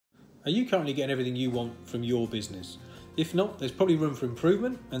Are you currently getting everything you want from your business? If not, there's probably room for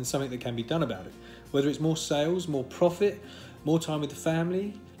improvement and something that can be done about it. Whether it's more sales, more profit, more time with the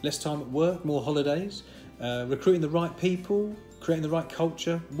family, less time at work, more holidays, recruiting the right people, creating the right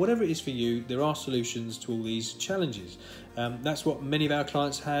culture, whatever it is for you, there are solutions to all these challenges. That's what many of our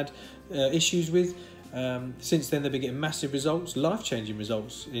clients had issues with. Since then, they've been getting massive results, life-changing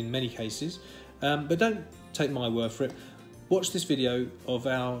results in many cases. But don't take my word for it. Watch this video of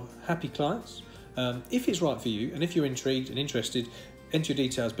our happy clients. If it's right for you, and if you're intrigued and interested, enter your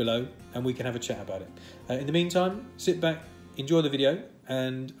details below and we can have a chat about it. In the meantime, sit back, enjoy the video,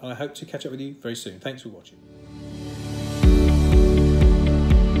 and I hope to catch up with you very soon. Thanks for watching.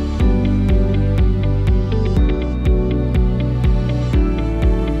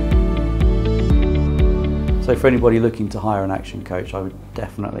 So for anybody looking to hire an action coach, I would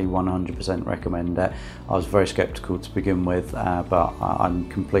definitely 100% recommend it. I was very sceptical to begin with, but I'm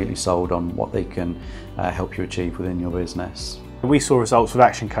completely sold on what they can help you achieve within your business. We saw results with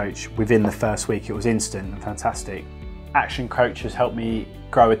Action Coach within the first week. It was instant and fantastic. Action Coach has helped me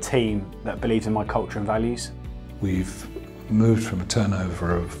grow a team that believes in my culture and values. We've moved from a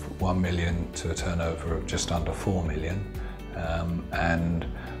turnover of 1 million to a turnover of just under 4 million, and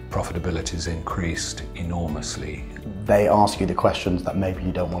profitability has increased enormously. They ask you the questions that maybe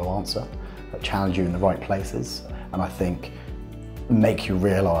you don't want to answer, that challenge you in the right places, and I think make you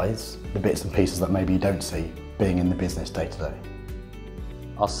realise the bits and pieces that maybe you don't see being in the business day to day.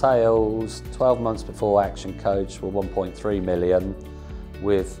 Our sales 12 months before Action Coach were 1.3 million.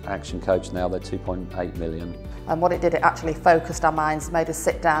 With Action Coach now they're 2.8 million. And what it did, it actually focused our minds, made us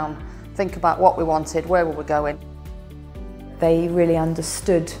sit down, think about what we wanted, where we were going. They really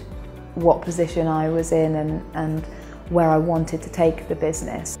understood what position I was in and where I wanted to take the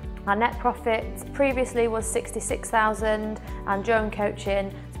business. Our net profit previously was 66,000 and during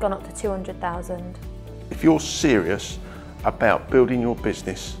coaching it's gone up to 200,000. If you're serious about building your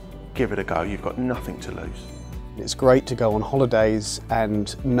business, give it a go. You've got nothing to lose. It's great to go on holidays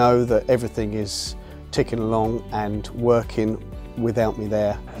and know that everything is ticking along and working without me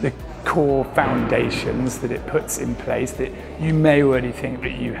there. The core foundations that it puts in place that you may already think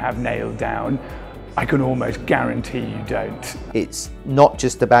that you have nailed down, I can almost guarantee you don't. It's not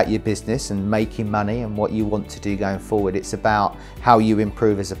just about your business and making money and what you want to do going forward. It's about how you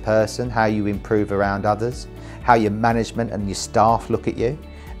improve as a person, how you improve around others, how your management and your staff look at you.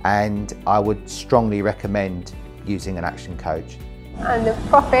 And I would strongly recommend using an action coach. And the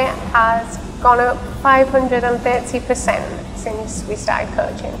profit has gone up 530% since we started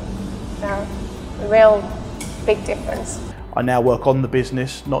coaching. So, a real big difference. I now work on the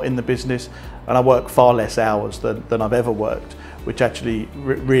business, not in the business, and I work far less hours than I've ever worked, which actually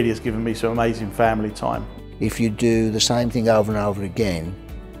really has given me some amazing family time. If you do the same thing over and over again,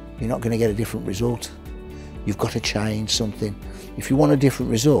 you're not going to get a different result. You've got to change something. If you want a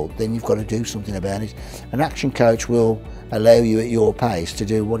different result, then you've got to do something about it. An action coach will allow you at your pace to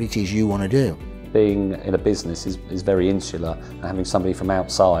do what it is you want to do. Being in a business is very insular, and having somebody from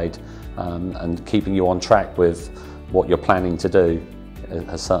outside and keeping you on track with what you're planning to do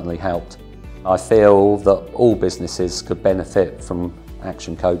has certainly helped. I feel that all businesses could benefit from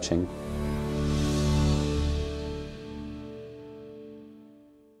action coaching.